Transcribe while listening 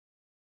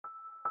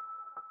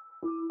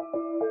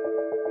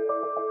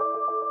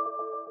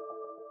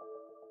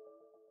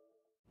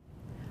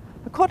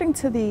According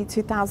to the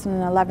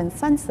 2011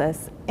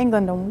 census,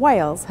 England and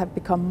Wales have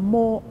become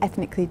more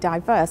ethnically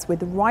diverse,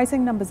 with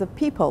rising numbers of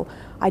people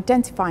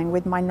identifying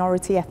with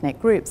minority ethnic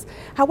groups.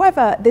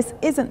 However, this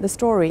isn't the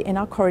story in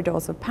our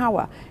corridors of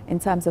power in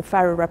terms of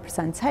fairer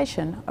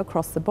representation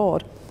across the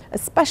board,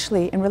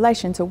 especially in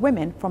relation to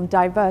women from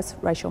diverse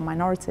racial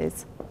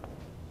minorities.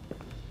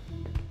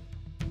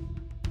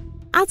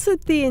 Out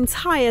of the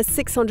entire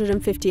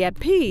 650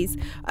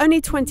 MPs, only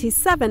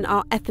 27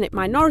 are ethnic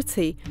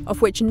minority,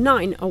 of which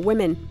 9 are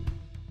women.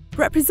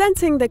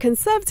 Representing the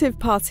Conservative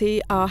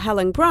Party are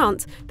Helen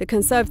Grant, the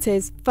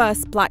Conservatives'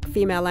 first black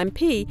female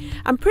MP,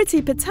 and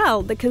Priti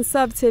Patel, the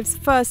Conservatives'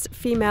 first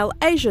female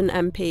Asian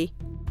MP.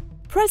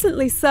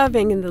 Presently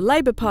serving in the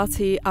Labour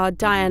Party are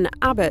Diane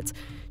Abbott.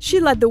 She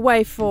led the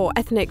way for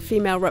ethnic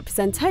female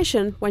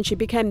representation when she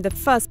became the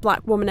first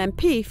black woman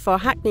MP for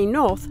Hackney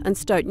North and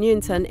Stoke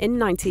Newington in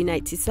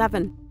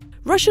 1987.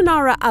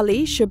 Rushanara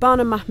Ali,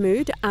 Shabana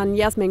Mahmood and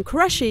Yasmin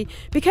Qureshi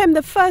became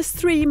the first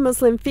 3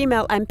 Muslim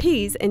female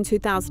MPs in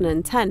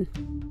 2010.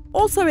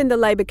 Also in the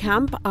Labour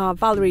camp are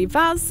Valerie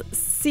Vaz,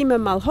 Seema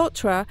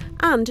Malhotra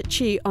and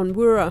Chi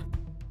Onwurah.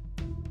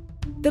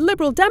 The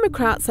Liberal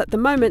Democrats at the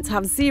moment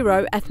have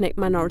 0 ethnic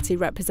minority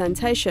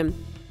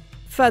representation.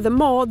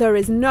 Furthermore, there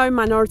is no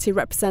minority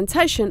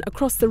representation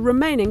across the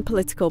remaining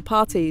political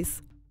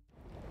parties.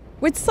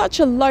 With such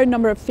a low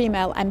number of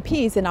female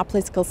MPs in our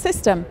political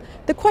system,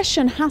 the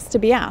question has to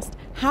be asked,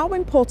 how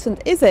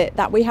important is it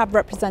that we have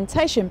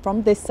representation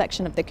from this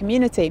section of the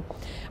community?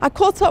 I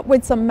caught up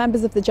with some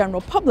members of the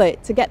general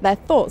public to get their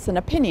thoughts and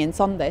opinions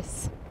on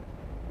this.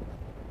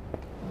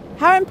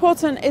 How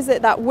important is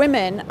it that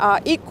women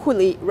are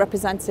equally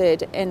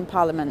represented in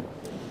Parliament?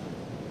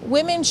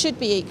 Women should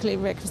be equally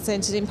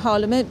represented in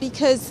Parliament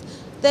because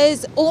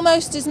there's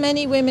almost as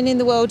many women in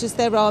the world as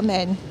there are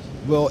men.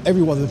 Well,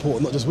 everyone's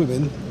important, not just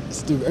women.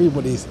 It's to do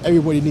with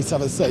everybody needs to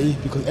have a say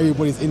because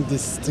everybody's in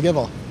this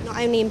together. Not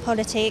only in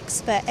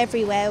politics but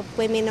everywhere,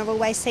 women are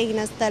always seen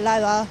as the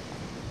lower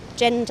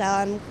gender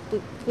and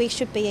we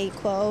should be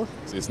equal.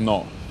 It's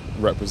not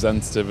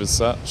representative as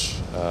such,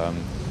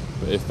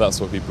 but if that's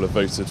what people have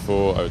voted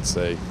for, I would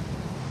say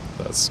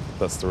that's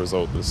the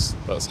result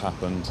that's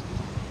happened.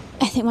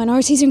 Ethnic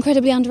minorities are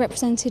incredibly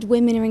underrepresented,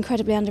 women are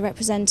incredibly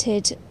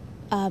underrepresented.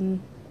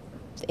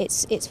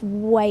 It's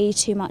way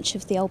too much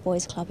of the old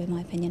boys club in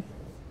my opinion.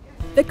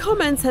 The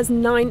Commons has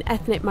 9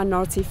 ethnic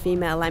minority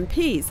female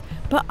MPs,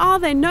 but are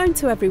they known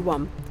to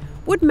everyone?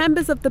 Would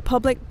members of the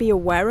public be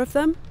aware of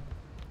them?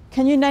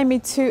 Can you name me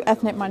 2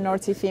 ethnic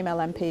minority female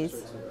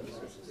MPs?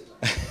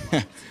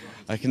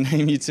 I can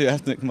name you 2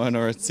 ethnic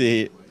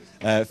minority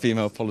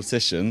female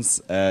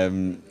politicians.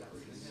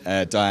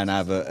 Diane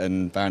Abbott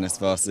and Baroness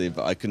Varsi,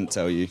 but I couldn't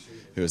tell you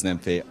who was an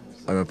MP.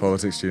 I'm a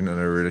politics student and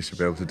I really should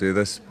be able to do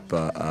this,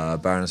 but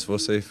Baroness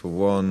Varsi for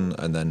one,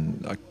 and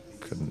then I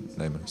couldn't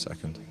name a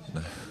second.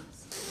 No.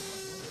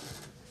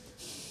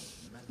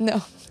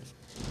 No.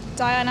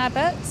 Diane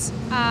Abbott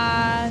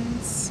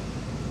and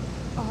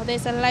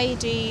there's a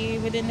lady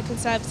within the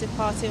Conservative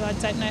Party, I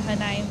don't know her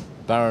name.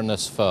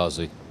 Baroness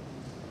Varsi.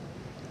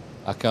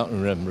 I can't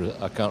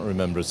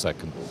remember a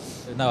second.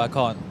 No, I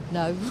can't.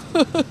 No.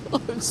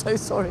 I'm so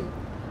sorry.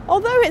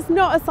 Although it's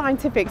not a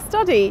scientific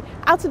study,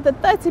 out of the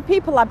 30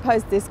 people I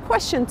posed this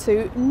question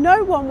to,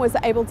 no one was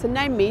able to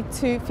name me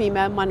 2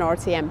 female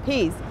minority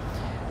MPs.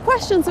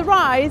 Questions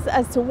arise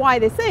as to why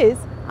this is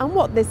and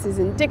what this is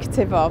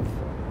indicative of.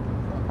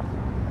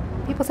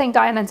 People saying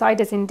Diane Abbott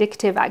is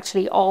indicative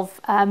actually of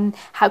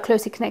how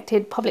closely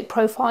connected public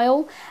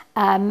profile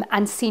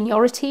and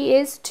seniority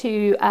is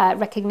to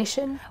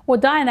recognition. Well,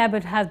 Diane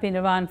Abbott has been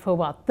around for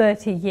what,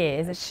 30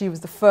 years. She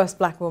was the first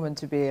black woman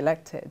to be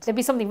elected. There'd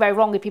be something very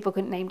wrong if people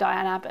couldn't name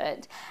Diane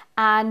Abbott.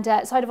 And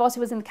Sayeeda Warsi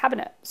was in the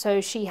cabinet,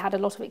 so she had a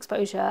lot of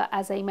exposure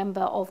as a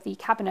member of the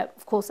cabinet.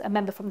 Of course, a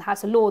member from the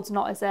House of Lords,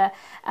 not as a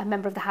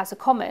member of the House of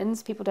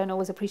Commons. People don't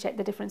always appreciate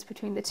the difference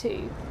between the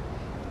two.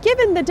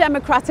 Given the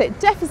democratic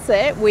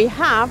deficit we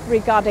have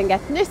regarding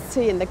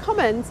ethnicity in the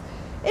Commons,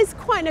 it's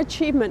quite an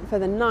achievement for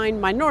the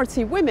 9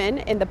 minority women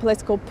in the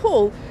political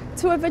pool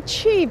to have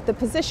achieved the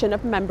position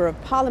of Member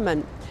of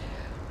Parliament.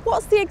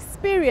 What's the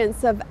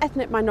experience of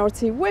ethnic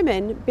minority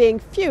women being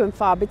few and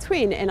far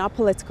between in our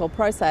political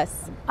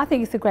process? I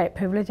think it's a great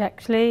privilege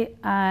actually,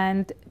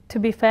 and to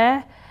be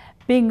fair,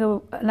 being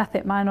an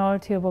ethnic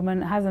minority or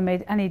woman hasn't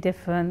made any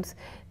difference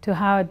to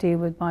how I deal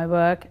with my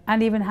work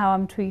and even how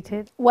I'm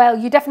treated. Well,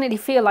 you definitely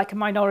feel like a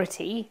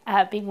minority,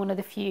 being one of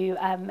the few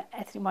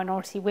ethnic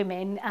minority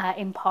women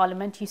in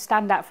Parliament. You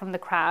stand out from the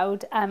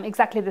crowd,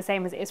 exactly the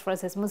same as it is for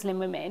us as Muslim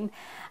women.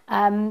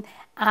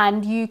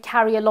 And you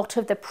carry a lot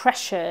of the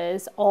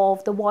pressures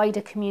of the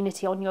wider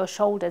community on your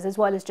shoulders, as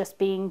well as just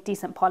being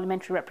decent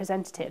parliamentary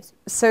representatives.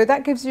 So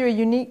that gives you a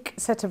unique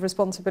set of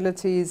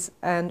responsibilities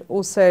and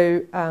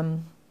also,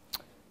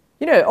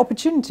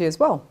 opportunity as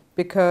well,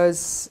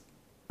 because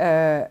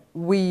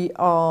we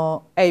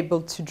are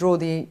able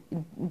to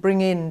bring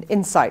in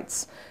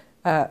insights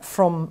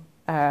from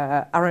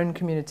our own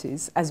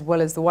communities as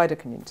well as the wider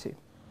community.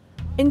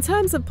 In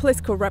terms of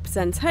political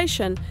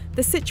representation,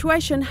 the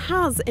situation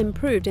has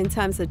improved in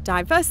terms of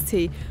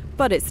diversity,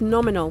 but it's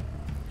nominal.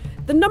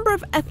 The number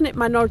of ethnic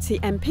minority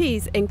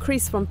MPs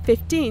increased from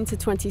 15 to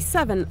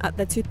 27 at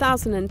the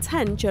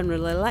 2010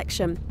 general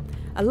election,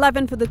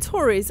 11 for the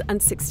Tories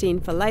and 16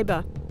 for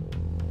Labour.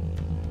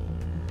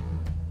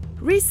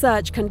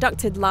 Research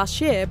conducted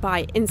last year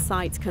by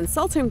Insight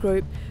Consulting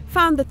Group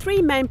found the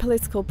three main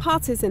political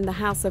parties in the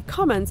House of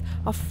Commons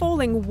are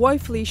falling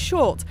woefully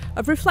short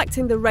of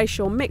reflecting the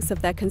racial mix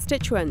of their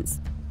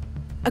constituents.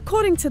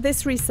 According to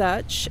this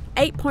research,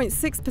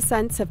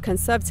 8.6% of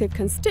Conservative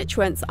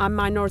constituents are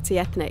minority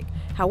ethnic.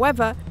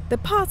 However, the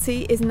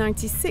party is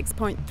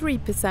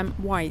 96.3%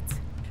 white.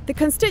 The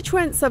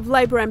constituents of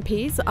Labour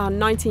MPs are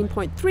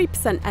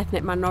 19.3%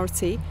 ethnic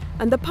minority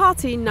and the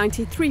party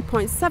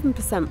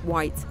 93.7%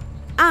 white.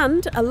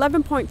 And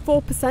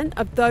 11.4%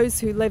 of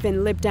those who live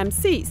in Lib Dem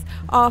seats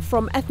are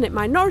from ethnic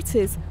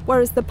minorities,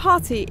 whereas the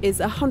party is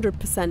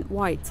 100%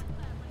 white.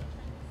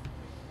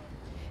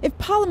 If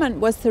Parliament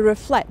was to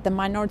reflect the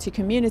minority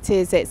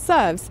communities it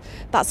serves,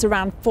 that's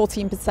around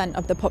 14%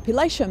 of the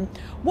population,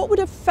 what would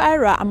a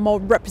fairer and more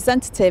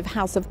representative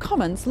House of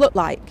Commons look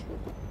like?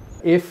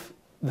 If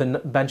the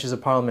benches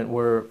of Parliament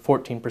were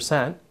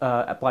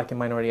 14% black and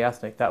minority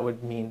ethnic, that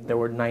would mean there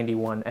were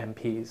 91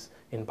 MPs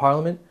in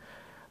Parliament.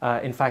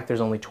 In fact,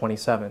 there's only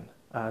 27.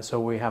 So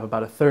we have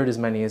about a third as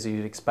many as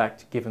you'd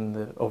expect given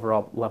the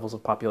overall levels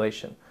of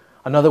population.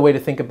 Another way to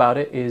think about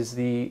it is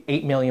the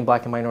 8 million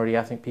black and minority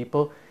ethnic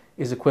people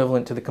is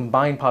equivalent to the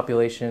combined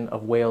population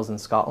of Wales and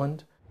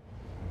Scotland.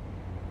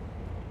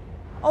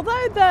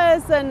 Although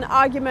there's an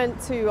argument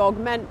to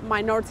augment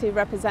minority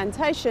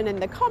representation in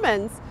the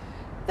Commons,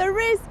 there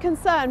is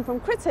concern from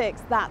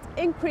critics that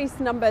increased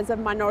numbers of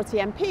minority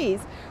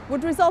MPs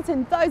would result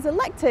in those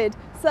elected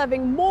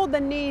serving more the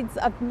needs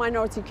of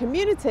minority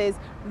communities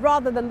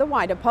rather than the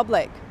wider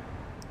public.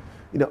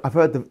 You know, I've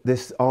heard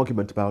this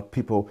argument about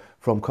people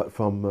from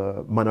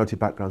minority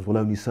backgrounds will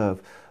only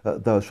serve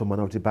those from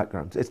minority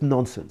backgrounds. It's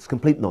nonsense,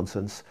 complete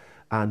nonsense,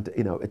 and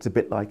you know, it's a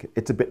bit like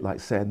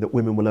saying that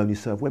women will only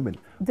serve women.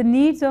 The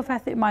needs of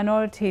ethnic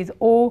minorities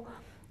or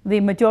the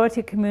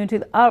majority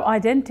communities are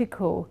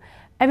identical.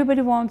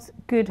 Everybody wants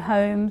good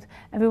homes,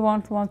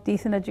 everyone wants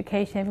decent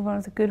education, everyone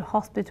wants a good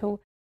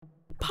hospital.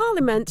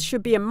 Parliament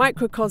should be a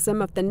microcosm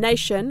of the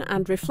nation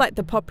and reflect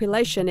the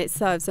population it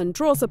serves and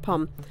draws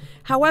upon.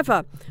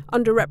 However,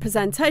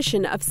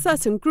 underrepresentation of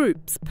certain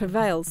groups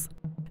prevails.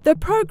 The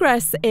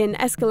progress in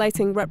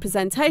escalating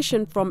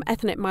representation from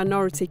ethnic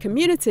minority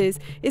communities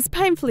is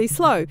painfully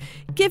slow,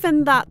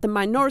 given that the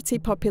minority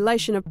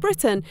population of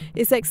Britain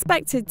is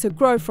expected to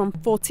grow from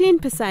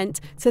 14%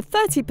 to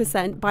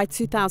 30% by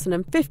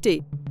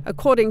 2050,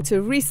 according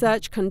to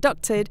research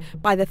conducted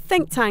by the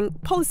think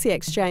tank Policy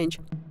Exchange.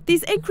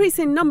 These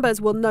increasing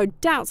numbers will no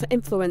doubt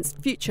influence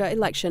future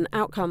election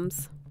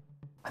outcomes.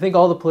 I think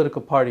all the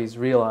political parties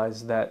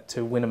realize that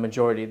to win a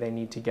majority they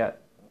need to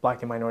get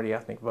black and minority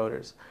ethnic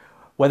voters.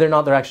 Whether or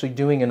not they're actually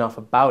doing enough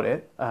about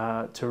it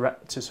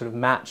to sort of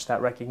match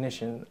that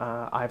recognition,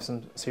 I have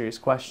some serious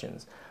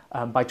questions.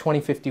 By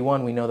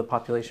 2051 we know the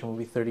population will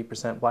be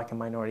 30% black and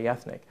minority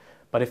ethnic,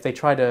 but if they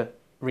try to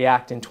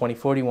react in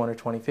 2041 or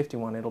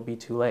 2051, it'll be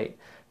too late.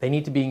 They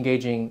need to be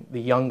engaging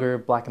the younger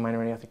black and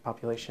minority ethnic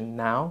population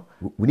now.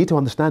 We need to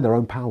understand our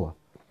own power.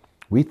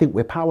 We think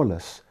we're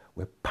powerless,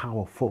 we're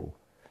powerful.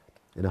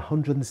 In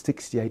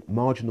 168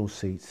 marginal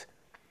seats,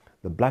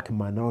 the black and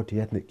minority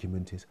ethnic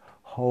communities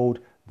hold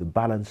the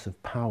balance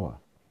of power.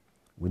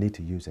 We need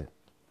to use it.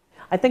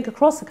 I think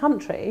across the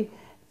country,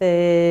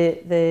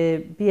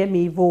 the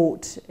BME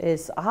vote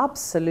is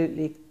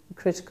absolutely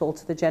critical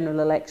to the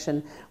general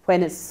election.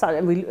 When it's,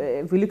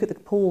 if we look at the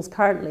polls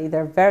currently,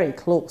 they're very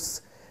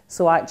close.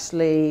 So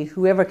actually,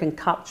 whoever can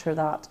capture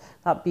that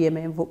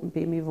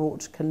BME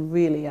vote can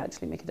really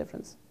actually make a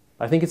difference.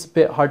 I think it's a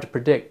bit hard to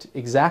predict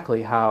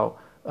exactly how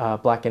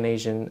black and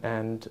Asian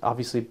and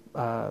obviously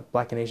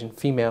black and Asian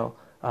female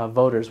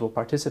voters will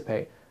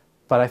participate.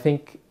 But I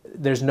think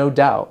there's no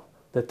doubt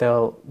that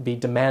they'll be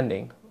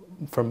demanding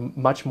for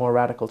much more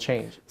radical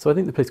change. So I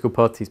think the political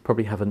parties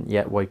probably haven't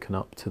yet woken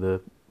up to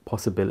the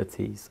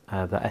possibilities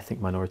that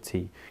ethnic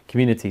minority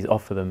communities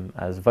offer them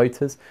as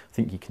voters. I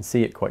think you can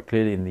see it quite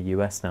clearly in the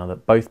US now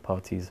that both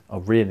parties are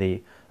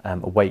really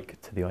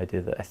awake to the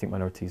idea that ethnic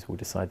minorities will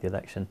decide the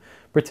election.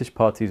 British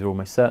parties are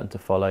almost certain to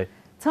follow.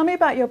 Tell me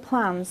about your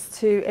plans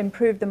to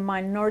improve the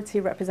minority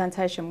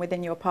representation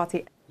within your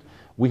party.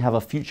 We have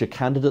a future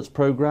candidates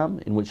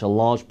programme in which a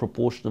large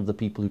proportion of the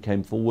people who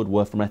came forward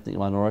were from ethnic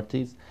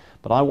minorities,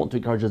 but I want to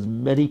encourage as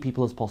many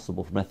people as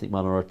possible from ethnic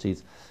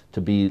minorities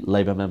to be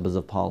Labour members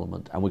of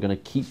Parliament, and we're going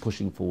to keep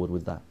pushing forward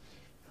with that.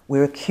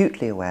 We're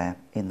acutely aware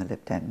in the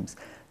Lib Dems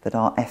that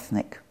our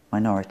ethnic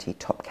minority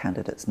top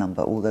candidates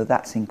number, although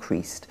that's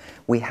increased,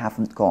 we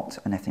haven't got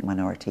an ethnic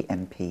minority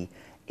MP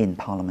in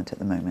Parliament at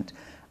the moment.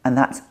 And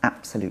that's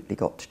absolutely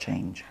got to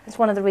change. It's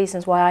one of the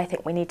reasons why I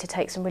think we need to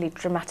take some really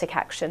dramatic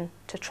action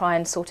to try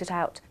and sort it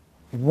out.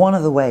 One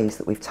of the ways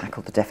that we've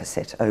tackled the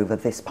deficit over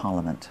this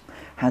Parliament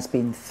has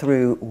been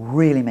through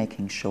really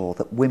making sure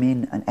that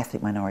women and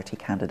ethnic minority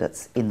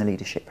candidates in the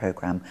leadership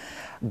programme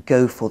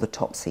go for the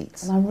top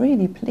seats. And I'm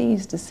really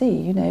pleased to see,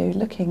 you know,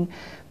 looking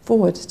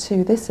forward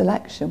to this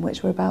election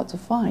which we're about to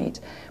fight,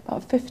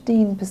 about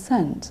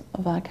 15%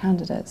 of our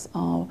candidates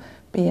are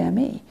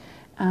BME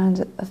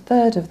and a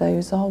third of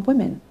those are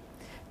women.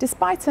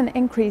 Despite an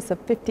increase of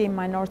 15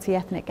 minority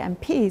ethnic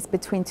MPs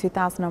between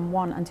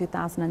 2001 and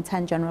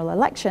 2010 general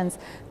elections,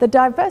 the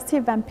diversity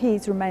of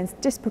MPs remains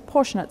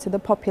disproportionate to the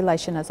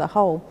population as a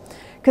whole.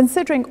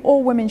 Considering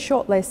all women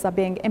shortlists are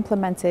being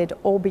implemented,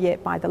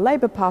 albeit by the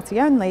Labour Party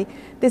only,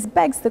 this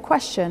begs the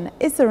question,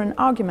 is there an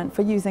argument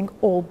for using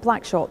all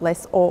black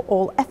shortlists or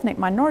all ethnic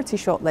minority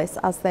shortlists,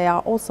 as they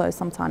are also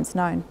sometimes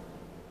known?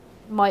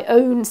 My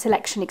own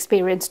selection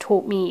experience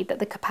taught me that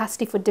the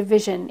capacity for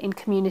division in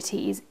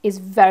communities is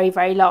very,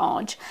 very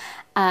large,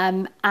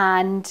 and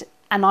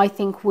I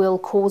think will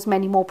cause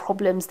many more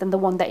problems than the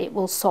one that it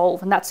will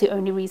solve, and that's the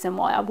only reason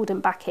why I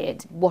wouldn't back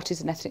it. What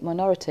is an ethnic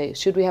minority?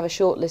 Should we have a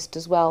shortlist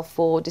as well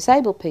for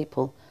disabled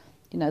people?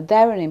 You know,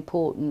 they're an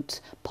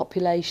important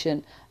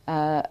population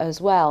as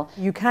well.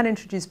 You can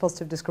introduce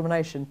positive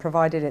discrimination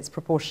provided it's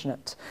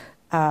proportionate.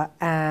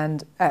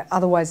 And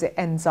otherwise it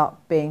ends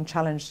up being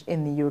challenged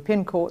in the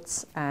European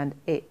courts, and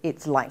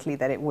it's likely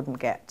that it wouldn't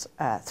get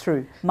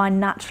through. My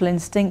natural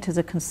instinct as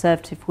a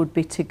Conservative would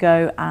be to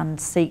go and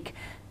seek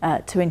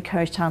to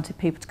encourage talented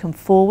people to come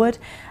forward.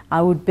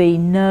 I would be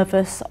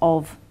nervous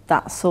of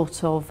that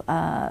sort of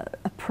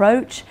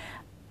approach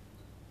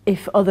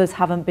if others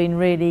haven't been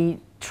really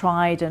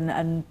tried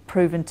and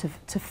proven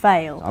to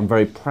fail. I'm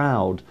very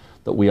proud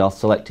that we are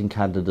selecting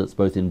candidates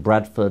both in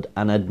Bradford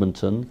and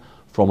Edmonton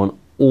from an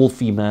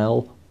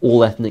all-female,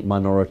 all-ethnic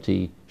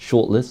minority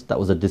shortlist. That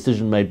was a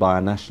decision made by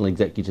our National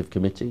Executive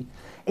Committee.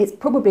 It's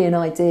probably an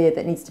idea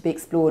that needs to be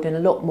explored in a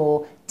lot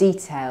more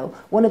detail.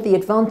 One of the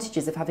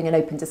advantages of having an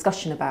open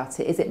discussion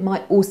about it is it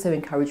might also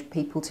encourage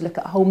people to look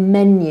at a whole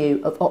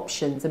menu of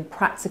options and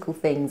practical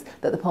things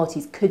that the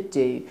parties could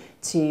do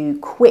to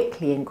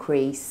quickly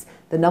increase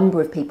the number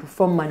of people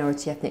from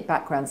minority ethnic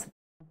backgrounds.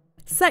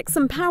 Sex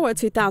and Power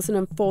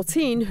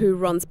 2014, Who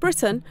Runs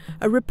Britain,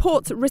 a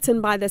report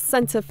written by the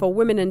Centre for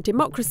Women and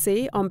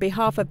Democracy on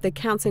behalf of the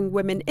Counting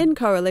Women In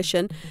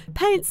coalition,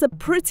 paints a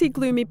pretty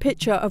gloomy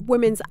picture of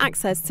women's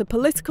access to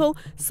political,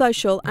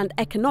 social and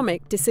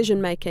economic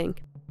decision-making.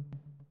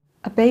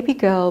 A baby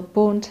girl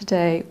born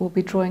today will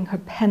be drawing her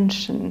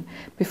pension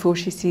before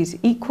she sees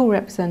equal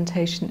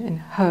representation in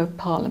her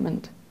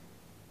parliament.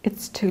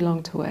 It's too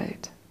long to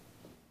wait.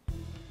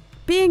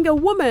 Being a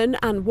woman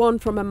and one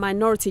from a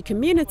minority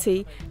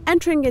community,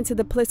 entering into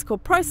the political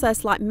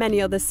process like many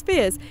other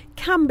spheres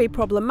can be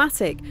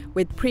problematic,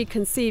 with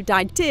preconceived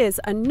ideas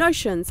and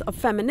notions of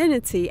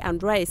femininity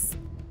and race.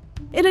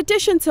 In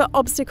addition to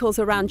obstacles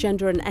around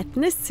gender and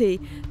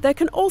ethnicity, there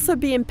can also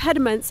be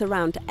impediments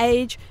around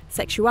age,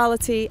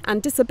 sexuality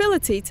and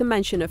disability, to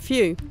mention a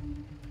few.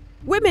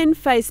 Women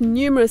face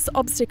numerous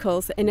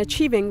obstacles in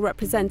achieving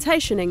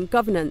representation in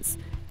governance,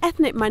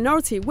 ethnic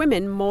minority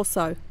women more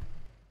so.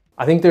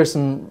 I think there are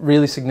some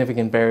really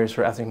significant barriers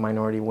for ethnic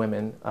minority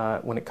women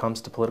when it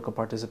comes to political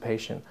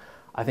participation.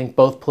 I think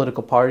both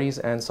political parties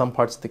and some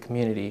parts of the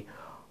community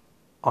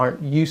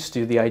aren't used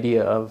to the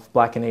idea of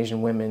Black and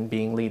Asian women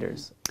being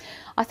leaders.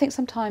 I think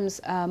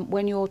sometimes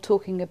when you're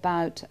talking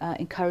about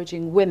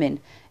encouraging women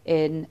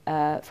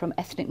from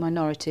ethnic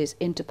minorities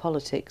into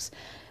politics,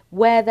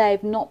 where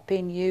they've not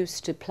been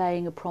used to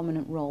playing a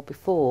prominent role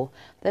before.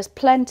 There's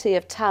plenty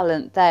of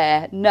talent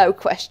there, no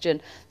question.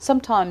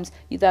 Sometimes,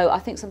 though, I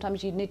think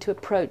sometimes you need to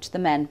approach the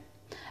men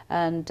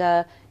and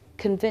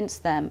convince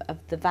them of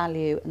the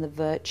value and the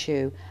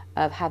virtue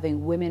of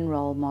having women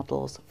role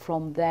models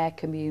from their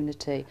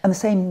community. And the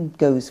same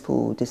goes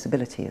for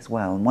disability as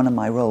well. And one of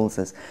my roles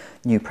as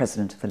new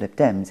president of the Lib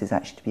Dems is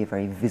actually to be a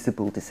very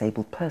visible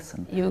disabled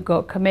person. You've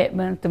got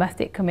commitments,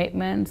 domestic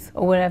commitments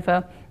or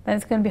whatever, then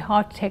it's going to be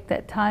hard to take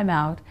that time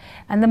out.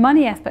 And the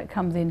money aspect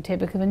comes into it,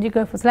 because when you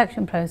go for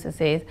selection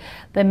processes,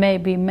 they may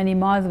be many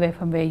miles away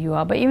from where you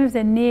are, but even if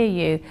they're near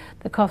you,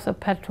 the cost of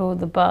petrol,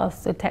 the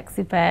bus, the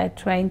taxi fare,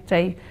 train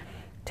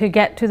to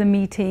get to the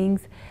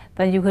meetings,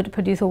 then you could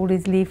produce all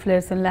these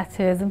leaflets and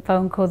letters and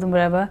phone calls and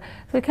whatever.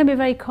 So it can be a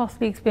very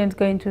costly experience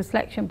going through a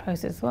selection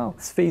process as well.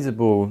 It's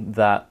feasible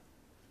that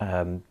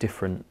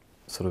different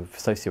sort of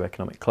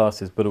socioeconomic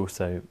classes, but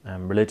also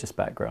religious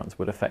backgrounds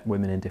would affect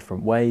women in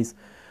different ways.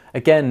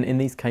 Again, in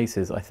these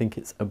cases, I think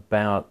it's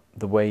about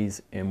the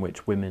ways in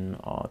which women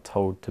are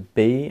told to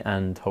be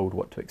and told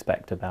what to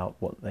expect about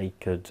what they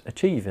could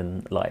achieve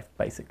in life,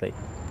 basically.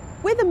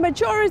 With a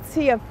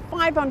majority of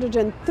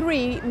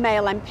 503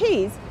 male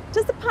MPs,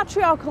 does the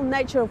patriarchal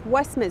nature of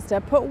Westminster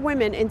put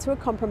women into a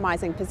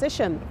compromising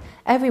position?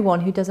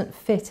 Everyone who doesn't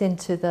fit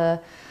into the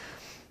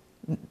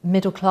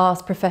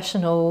middle-class,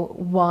 professional,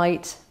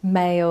 white,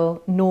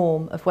 male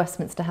norm of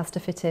Westminster has to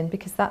fit in,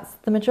 because that's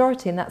the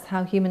majority and that's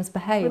how humans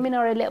behave. Women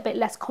are a little bit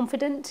less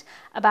confident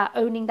about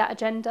owning that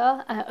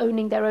agenda,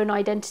 owning their own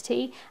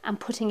identity and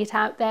putting it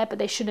out there, but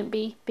they shouldn't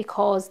be,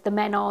 because the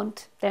men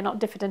aren't. They're not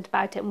diffident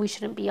about it, and we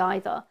shouldn't be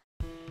either.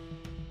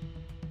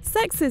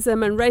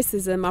 Sexism and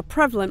racism are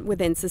prevalent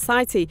within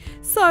society,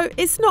 so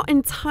it's not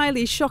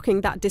entirely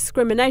shocking that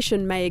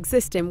discrimination may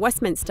exist in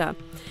Westminster.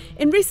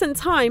 In recent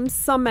times,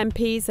 some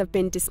MPs have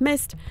been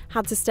dismissed,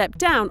 had to step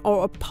down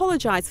or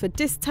apologise for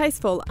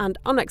distasteful and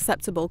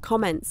unacceptable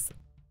comments.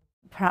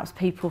 Perhaps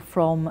people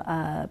from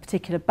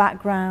particular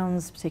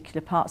backgrounds, particular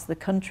parts of the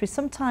country.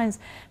 Sometimes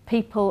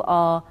people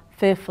are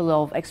fearful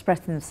of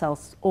expressing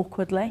themselves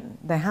awkwardly.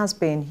 There has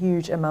been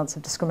huge amounts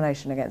of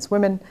discrimination against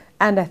women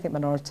and ethnic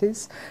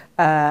minorities,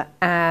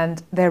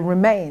 and there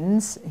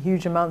remains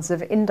huge amounts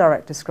of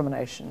indirect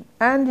discrimination.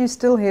 And you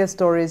still hear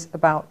stories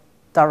about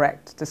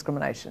direct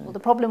discrimination. Well, the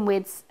problem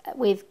with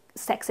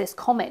sexist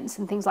comments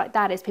and things like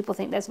that is people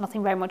think there's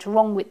nothing very much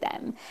wrong with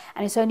them,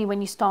 and it's only when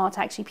you start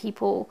actually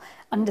people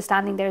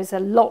understanding there is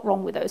a lot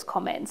wrong with those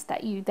comments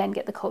that you then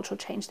get the cultural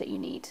change that you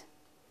need.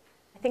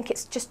 I think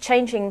it's just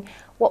changing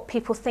what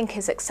people think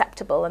is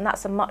acceptable, and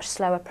that's a much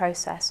slower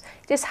process.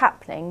 It is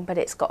happening, but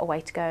it's got a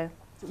way to go.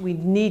 We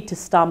need to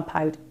stamp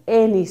out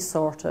any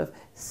sort of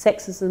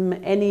sexism,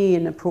 any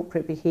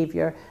inappropriate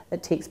behaviour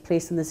that takes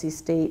place in this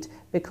estate,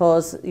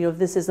 because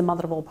this is the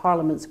mother of all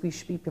parliaments. We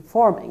should be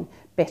performing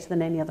better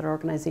than any other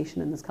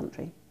organisation in this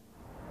country.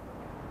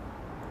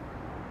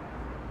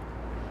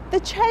 The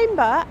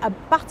Chamber, a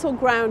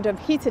battleground of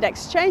heated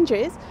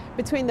exchanges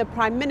between the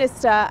Prime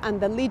Minister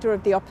and the Leader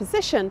of the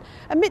Opposition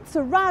amidst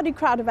a rowdy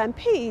crowd of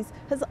MPs,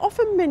 has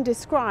often been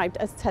described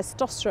as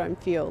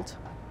testosterone-fuelled.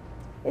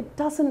 It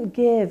doesn't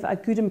give a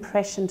good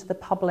impression to the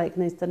public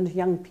and to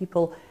young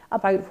people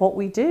about what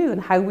we do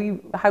and how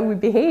we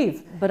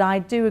behave. But I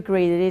do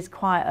agree that it is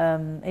quite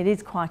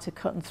a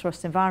cut and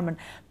thrust environment,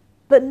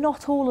 but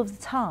not all of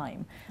the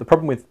time. The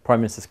problem with Prime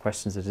Minister's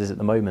questions as it is at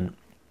the moment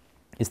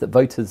is that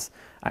voters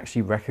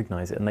actually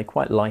recognise it and they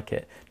quite like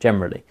it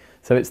generally.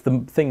 So it's the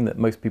thing that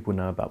most people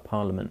know about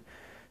Parliament.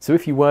 So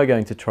if you were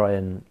going to try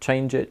and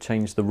change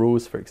the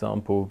rules, for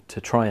example,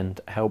 to try and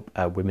help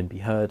women be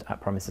heard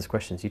at Prime Minister's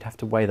questions, you'd have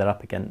to weigh that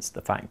up against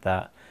the fact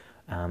that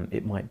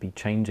it might be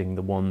changing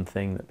the one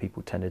thing that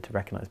people tended to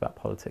recognise about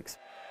politics.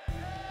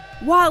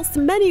 Whilst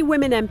many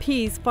women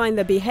MPs find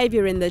the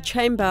behaviour in the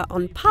Chamber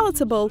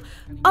unpalatable,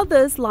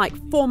 others, like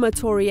former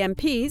Tory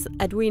MPs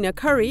Edwina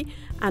Currie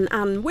and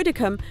Anne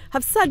Widdecombe,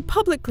 have said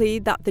publicly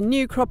that the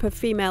new crop of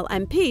female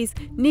MPs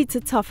need to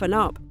toughen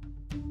up.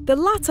 The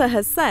latter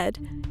has said,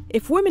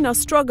 if women are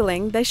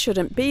struggling, they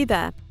shouldn't be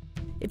there.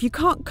 If you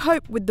can't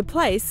cope with the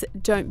place,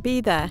 don't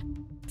be there.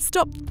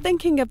 Stop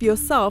thinking of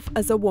yourself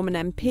as a woman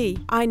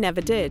MP. I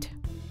never did.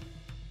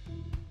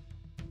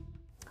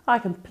 I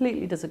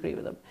completely disagree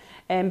with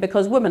them,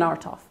 because women are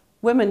tough.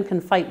 Women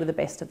can fight with the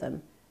best of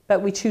them,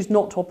 but we choose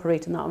not to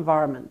operate in that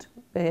environment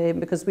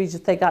because we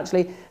just think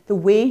actually the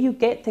way you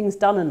get things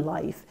done in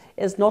life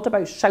is not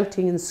about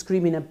shouting and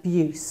screaming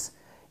abuse.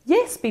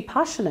 Yes, be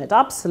passionate,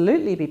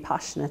 absolutely be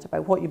passionate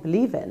about what you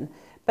believe in,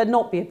 but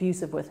not be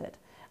abusive with it.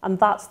 And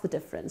that's the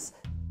difference.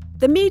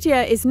 The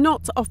media is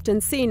not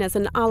often seen as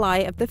an ally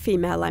of the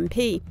female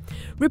MP.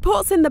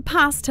 Reports in the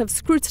past have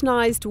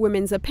scrutinised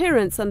women's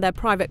appearance and their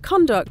private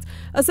conduct,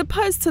 as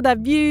opposed to their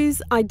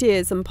views,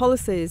 ideas and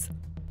policies.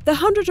 The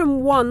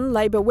 101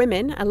 Labour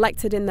women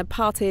elected in the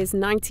party's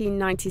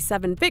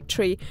 1997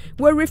 victory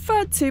were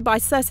referred to by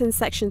certain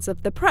sections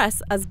of the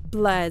press as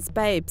Blair's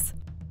babes.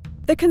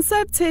 The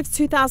Conservatives'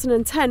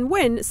 2010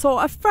 win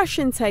saw a fresh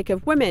intake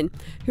of women,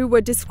 who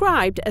were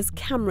described as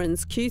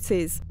Cameron's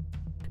cuties.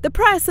 The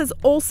press has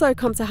also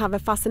come to have a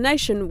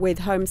fascination with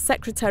Home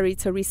Secretary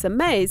Theresa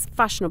May's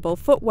fashionable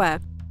footwear.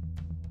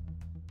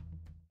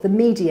 The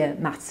media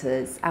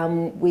matters,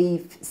 and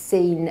we've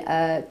seen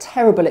a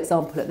terrible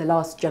example at the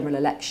last general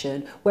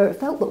election where it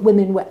felt that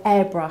women were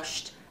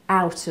airbrushed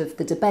out of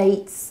the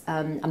debates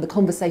and the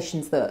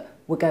conversations that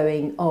were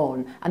going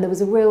on, and there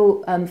was a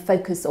real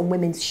focus on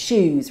women's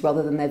shoes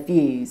rather than their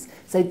views.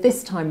 So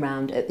this time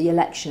round at the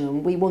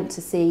election, we want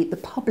to see the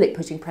public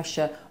putting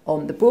pressure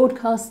on the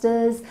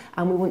broadcasters,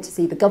 and we want to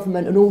see the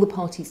government and all the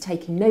parties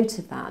taking note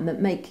of that, and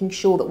that making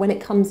sure that when it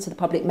comes to the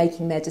public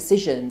making their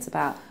decisions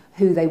about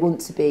who they want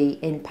to be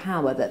in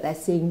power, that they're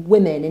seeing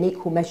women in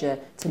equal measure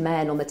to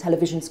men on the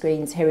television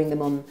screens, hearing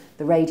them on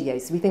the radio.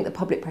 So we think that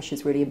public pressure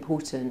is really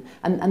important.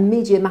 And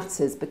media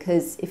matters,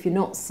 because if you're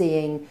not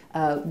seeing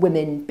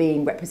women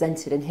being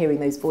represented and hearing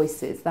those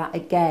voices, that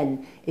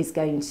again is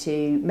going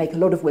to make a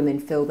lot of women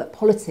feel that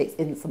politics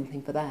isn't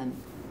something for them.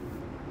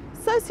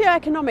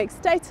 Socioeconomic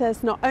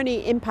status not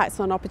only impacts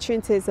on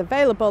opportunities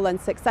available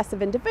and success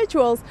of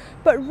individuals,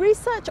 but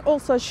research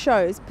also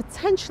shows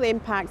potentially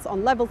impacts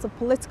on levels of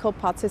political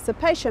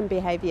participation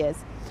behaviours.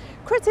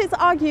 Critics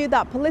argue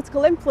that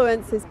political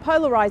influence is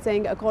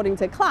polarising according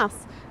to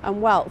class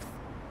and wealth.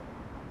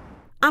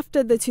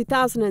 After the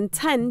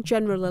 2010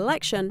 general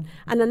election,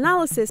 an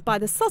analysis by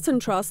the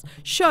Sutton Trust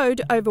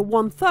showed over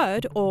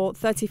 1/3, or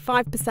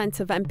 35%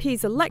 of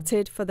MPs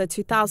elected for the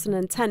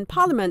 2010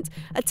 Parliament,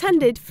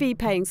 attended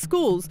fee-paying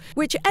schools,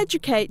 which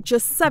educate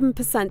just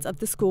 7% of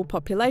the school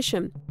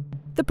population.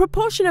 The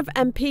proportion of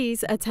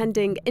MPs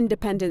attending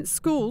independent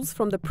schools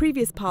from the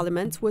previous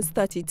Parliament was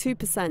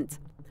 32%.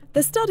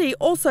 The study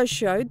also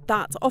showed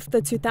that of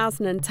the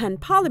 2010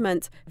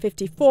 Parliament,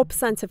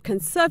 54% of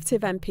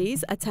Conservative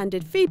MPs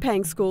attended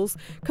fee-paying schools,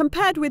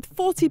 compared with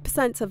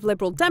 40% of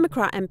Liberal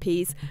Democrat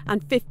MPs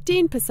and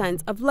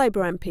 15% of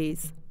Labour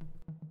MPs.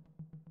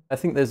 I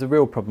think there's a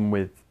real problem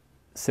with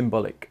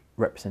symbolic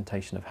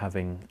representation of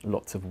having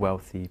lots of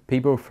wealthy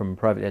people from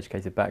privately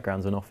educated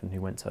backgrounds, and often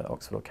who went to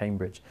Oxford or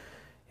Cambridge,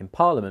 in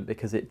Parliament,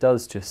 because it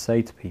does just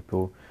say to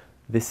people,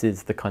 this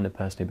is the kind of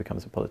person who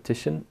becomes a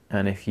politician,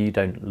 and if you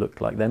don't look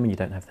like them and you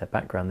don't have their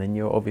background, then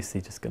you're obviously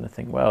just going to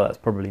think, well, that's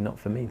probably not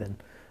for me then.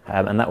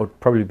 And that would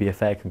probably be a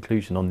fair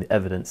conclusion on the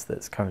evidence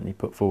that's currently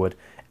put forward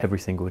every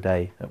single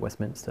day at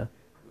Westminster.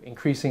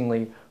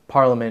 Increasingly,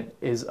 Parliament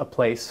is a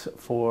place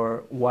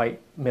for white,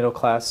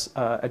 middle-class,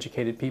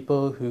 educated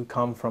people who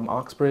come from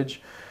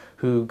Oxbridge,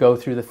 who go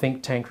through the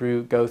think tank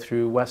route, go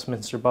through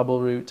Westminster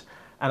bubble route,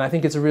 and I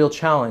think it's a real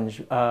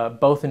challenge,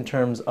 both in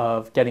terms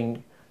of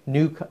getting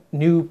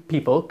new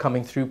people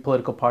coming through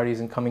political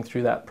parties and coming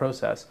through that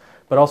process,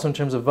 but also in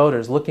terms of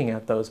voters looking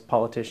at those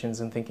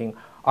politicians and thinking,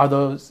 are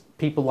those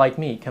people like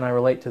me? Can I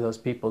relate to those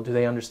people? Do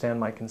they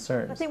understand my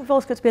concerns? I think we've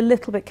also got to be a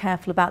little bit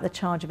careful about the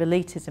charge of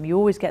elitism. You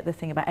always get the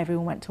thing about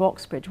everyone went to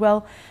Oxbridge.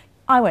 Well,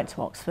 I went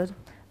to Oxford,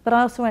 but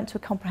I also went to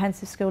a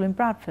comprehensive school in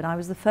Bradford. I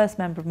was the first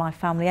member of my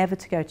family ever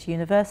to go to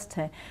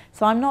university.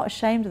 So I'm not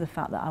ashamed of the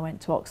fact that I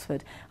went to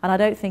Oxford. And I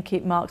don't think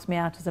it marks me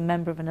out as a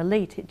member of an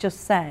elite. It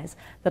just says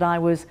that I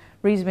was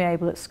reasonably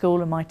able at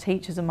school, and my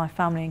teachers and my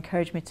family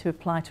encouraged me to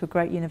apply to a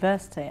great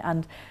university.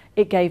 And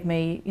it gave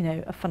me, you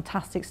know, a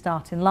fantastic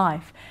start in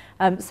life.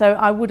 So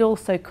I would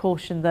also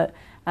caution that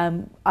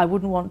I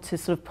wouldn't want to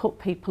sort of put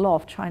people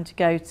off trying to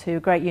go to a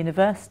great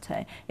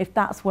university if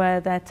that's where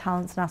their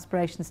talents and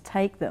aspirations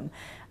take them.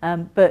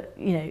 But,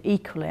 you know,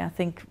 equally, I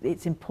think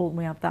it's important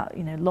we have that,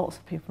 you know, lots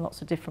of people,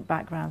 lots of different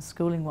backgrounds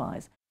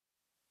schooling-wise.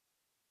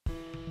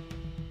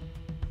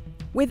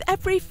 With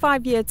every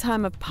 5-year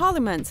term of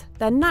Parliament,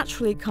 there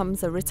naturally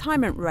comes a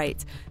retirement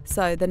rate,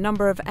 so the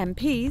number of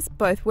MPs,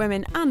 both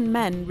women and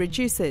men,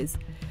 reduces.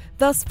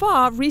 Thus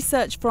far,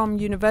 research from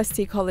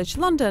University College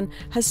London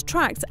has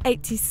tracked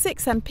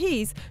 86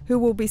 MPs who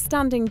will be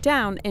standing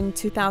down in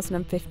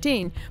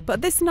 2015,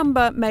 but this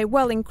number may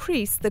well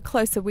increase the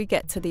closer we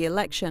get to the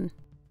election.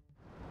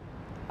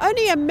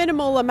 Only a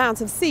minimal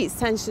amount of seats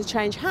tends to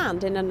change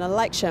hand in an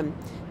election.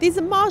 These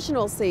are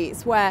marginal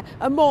seats where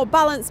a more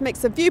balanced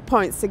mix of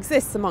viewpoints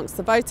exists amongst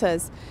the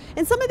voters.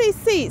 In some of these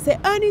seats, it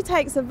only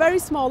takes a very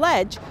small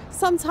edge,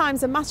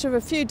 sometimes a matter of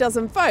a few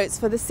dozen votes,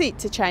 for the seat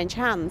to change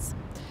hands.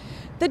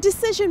 The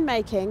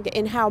decision-making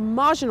in how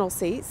marginal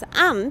seats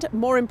and,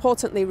 more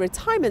importantly,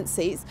 retirement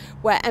seats,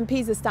 where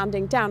MPs are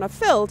standing down, are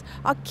filled,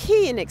 are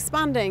key in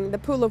expanding the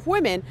pool of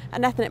women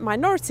and ethnic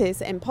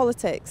minorities in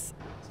politics.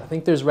 I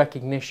think there's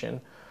recognition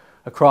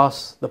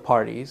across the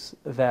parties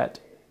that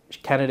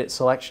candidate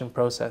selection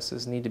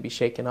processes need to be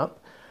shaken up.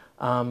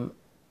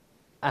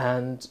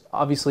 And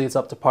obviously it's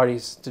up to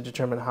parties to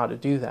determine how to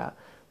do that.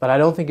 But I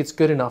don't think it's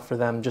good enough for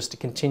them just to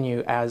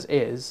continue as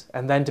is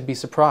and then to be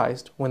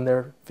surprised when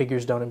their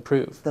figures don't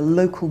improve. The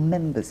local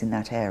members in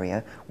that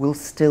area will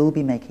still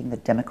be making the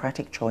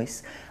democratic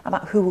choice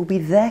about who will be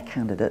their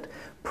candidate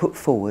put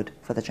forward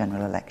for the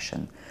general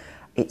election.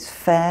 It's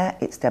fair,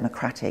 it's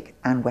democratic,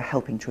 and we're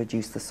helping to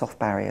reduce the soft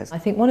barriers. I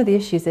think one of the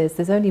issues is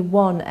there's only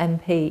one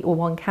MP or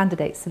one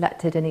candidate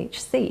selected in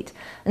each seat,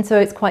 and so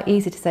it's quite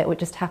easy to say, oh, it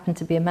just happened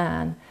to be a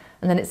man,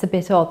 and then it's a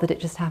bit odd that it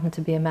just happened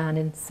to be a man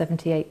in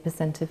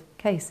 78% of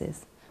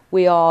cases.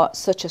 We are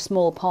such a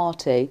small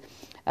party.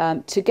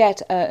 To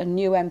get a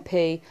new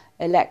MP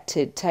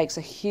elected takes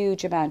a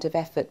huge amount of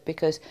effort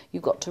because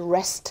you've got to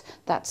wrest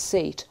that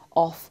seat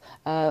off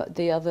one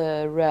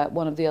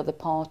of the other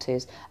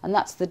parties, and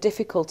that's the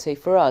difficulty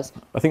for us.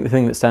 I think the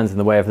thing that stands in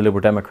the way of the Liberal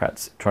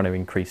Democrats trying to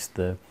increase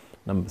the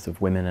numbers of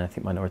women and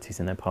ethnic minorities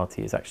in their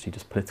party is actually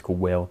just political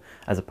will,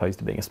 as opposed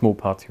to being a small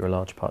party or a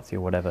large party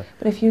or whatever.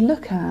 But if you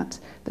look at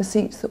the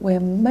seats that we're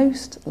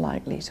most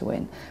likely to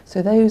win,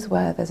 so those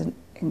where there's an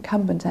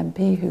incumbent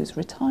MP who's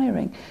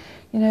retiring,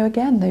 you know,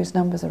 again, those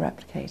numbers are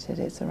replicated.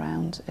 It's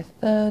around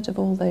 1/3 of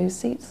all those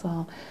seats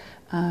are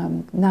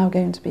now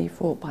going to be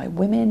fought by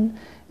women,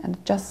 and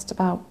just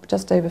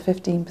over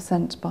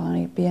 15%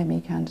 by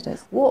BME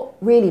candidates. What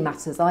really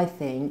matters, I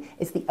think,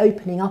 is the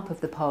opening up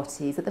of the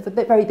parties at the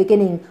very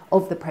beginning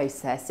of the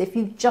process. If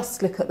you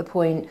just look at the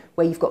point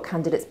where you've got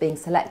candidates being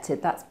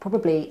selected, that's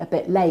probably a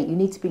bit late. You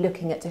need to be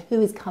looking at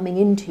who is coming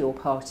into your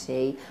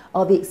party.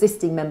 Are the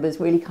existing members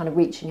really kind of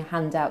reaching a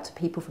hand out to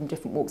people from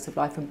different walks of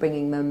life and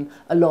bringing them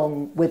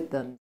along with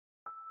them?